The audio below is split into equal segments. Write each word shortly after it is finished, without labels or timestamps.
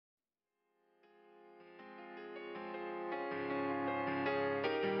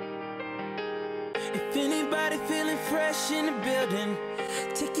anybody feeling fresh in the building,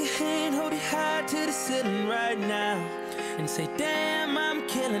 take your hand, hold it high to the ceiling right now, and say, damn, I'm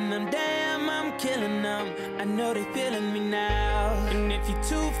killing them, damn, I'm killing them. I know they feeling me now. And if you're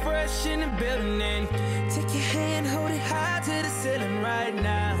too fresh in the building, then take your hand, hold it high to the ceiling right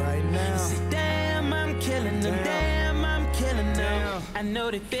now, and say, damn, I'm killing them, damn, I'm killing them. I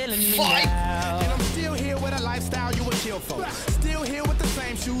know they feeling me now. And I'm still here with a lifestyle you would kill for. Still here with the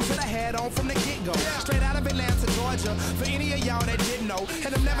same shoes that I had on from the get-go. Straight out of Atlanta, Georgia, for any of y'all that didn't know.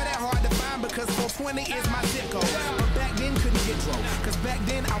 And I'm never that hard to find because 420 is my zip code. But back then couldn't get drove, cause back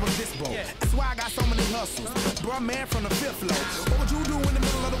then I was this broke. That's why I got so many hustles. Bruh, man, from the fifth floor. What would you do in the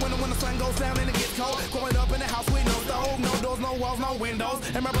middle of the winter when the sun goes down and it gets cold? Growing up in the house with no stove, no doors, no walls, no windows.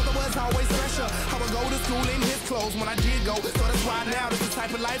 And my brother was always fresher. I would go to school in his clothes when I did go. So that's why now this is the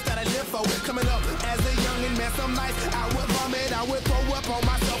type of life that I live for. Coming up as a youngin', man, some nights I would vomit, I would throw up on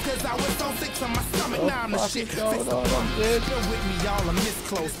myself, cause I was so sick to my stomach. Now I'm the shit. Fix the pump. Bear with me, y'all, I'm this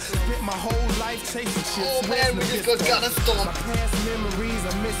close. Spent my whole life chasing shit. Oh man, we just got a storm. My past memories,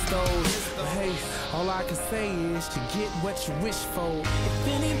 I miss those. But hey, all I can say is to get what you wish for. If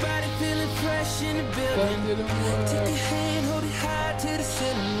anybody feeling fresh in the building, take your hand, hold it high to the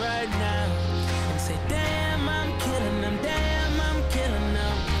ceiling right now, and say, damn, I'm killing them, damn, I'm killing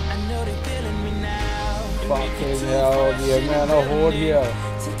them. I know they feeling me now. Fucking hell, the amount of horde here.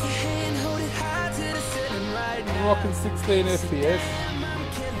 Take your hand, hold it high to the ceiling right now. I'm rocking 16 FPS.